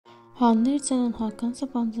HANDE and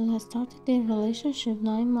HAKAN has started their relationship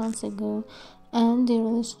 9 months ago, and their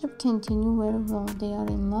relationship continues very well. They are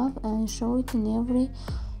in love and show it in every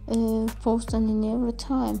post and in every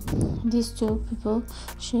time. These two people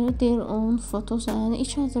share their own photos and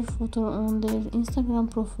each other photo on their Instagram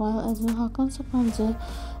profile as well. HAKAN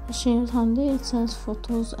shared HANDE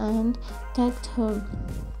photos and tagged her.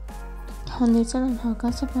 HANDE and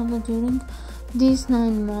HAKAN during these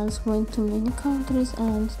 9 months went to many countries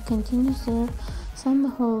and continues their summer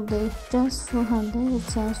holiday. Just for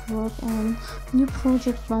HANDE's work and new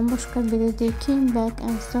project Bambaşka Biri, they came back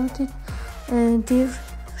and started their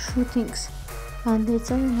shootings. HANDE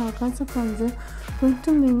and HAKAN went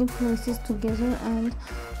to many places together and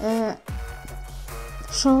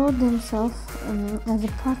showed themselves as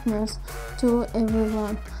partners to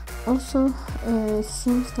everyone. Also,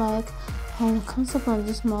 seems like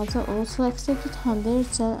HAKAN's mother also accepted HANDE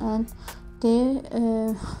and they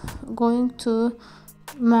going to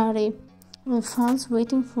marry. Fans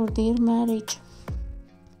waiting for their marriage.